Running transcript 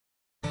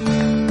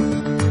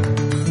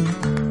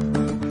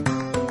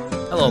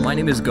Hello, my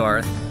name is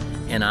Garth,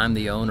 and I'm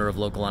the owner of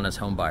Local Honest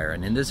Homebuyer.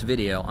 And in this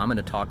video, I'm going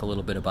to talk a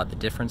little bit about the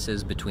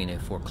differences between a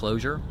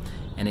foreclosure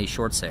and a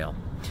short sale.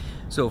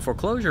 So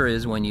foreclosure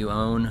is when you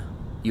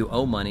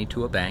owe money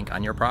to a bank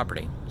on your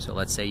property. So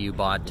let's say you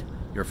bought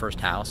your first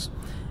house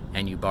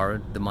and you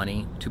borrowed the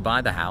money to buy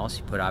the house.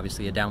 You put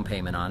obviously a down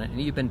payment on it,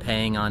 and you've been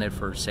paying on it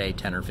for say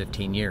 10 or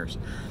 15 years.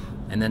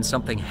 And then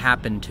something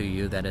happened to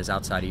you that is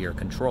outside of your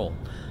control.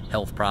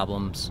 Health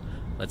problems.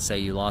 Let's say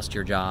you lost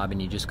your job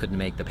and you just couldn't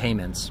make the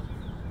payments.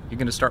 You're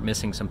going to start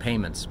missing some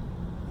payments.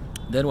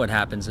 Then what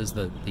happens is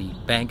the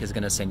bank is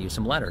going to send you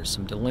some letters,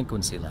 some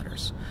delinquency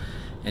letters.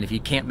 And if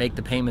you can't make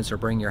the payments or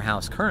bring your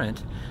house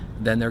current,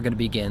 then they're going to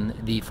begin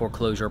the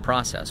foreclosure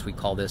process. We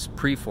call this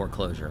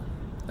pre-foreclosure.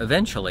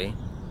 Eventually,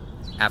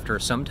 after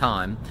some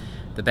time,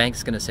 the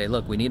bank's going to say,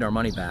 look, we need our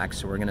money back,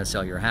 so we're going to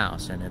sell your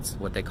house. And it's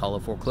what they call a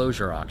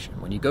foreclosure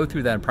auction. When you go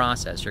through that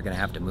process, you're going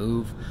to have to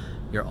move.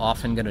 You're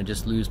often going to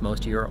just lose most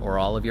of your or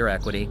all of your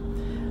equity.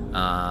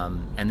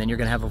 And then you're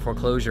going to have a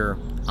foreclosure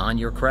on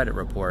your credit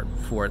report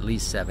for at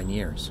least 7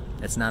 years.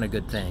 It's not a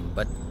good thing,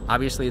 but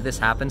obviously this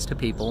happens to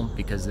people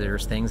because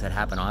there's things that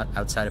happen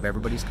outside of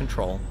everybody's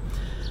control,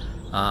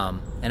 and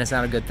it's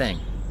not a good thing.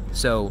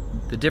 So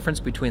the difference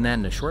between that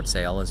and a short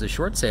sale is,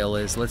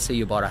 let's say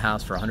you bought a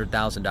house for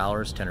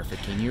 $100,000 10 or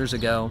 15 years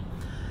ago,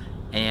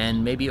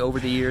 and maybe over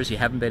the years you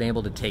haven't been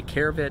able to take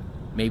care of it.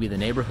 Maybe the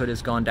neighborhood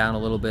has gone down a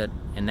little bit,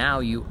 and now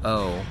you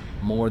owe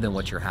more than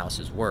what your house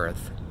is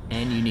worth,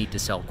 and you need to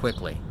sell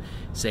quickly.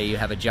 Say you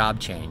have a job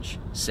change,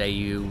 say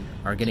you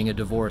are getting a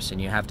divorce and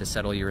you have to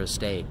settle your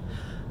estate.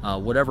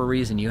 Whatever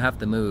reason you have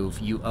to move,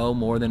 you owe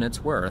more than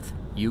it's worth.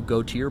 You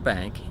go to your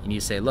bank and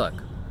you say, look,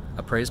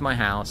 appraise my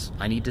house,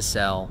 I need to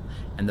sell,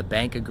 and the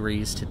bank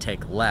agrees to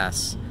take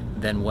less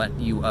than what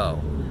you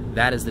owe.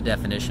 That is the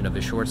definition of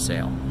a short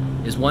sale.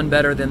 Is one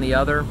better than the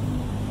other?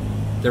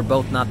 They're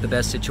both not the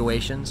best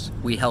situations.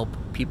 We help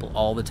people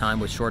all the time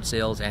with short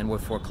sales and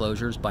with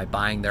foreclosures by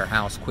buying their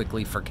house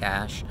quickly for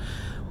cash.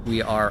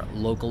 We are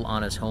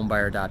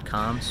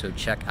localhonesthombuyer.com, so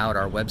check out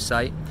our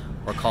website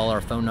or call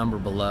our phone number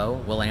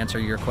below. We'll answer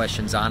your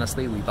questions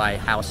honestly. We buy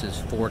houses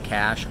for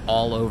cash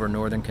all over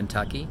northern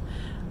Kentucky.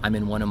 I'm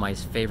in one of my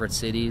favorite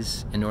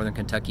cities in northern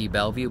Kentucky,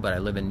 Bellevue, but I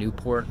live in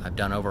Newport. I've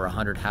done over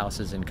 100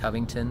 houses in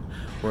Covington.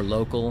 We're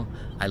local.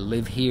 I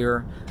live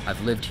here.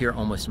 I've lived here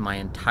almost my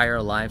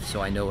entire life,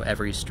 so I know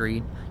every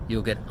street.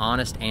 You'll get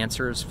honest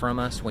answers from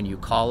us when you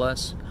call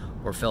us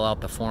or fill out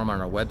the form on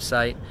our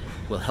website.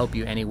 We'll help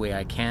you any way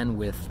I can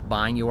with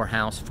buying your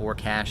house for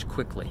cash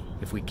quickly.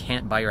 If we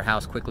can't buy your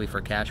house quickly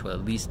for cash, we'll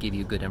at least give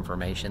you good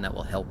information that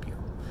will help you.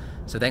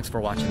 So thanks for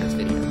watching this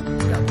video.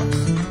 God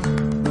bless.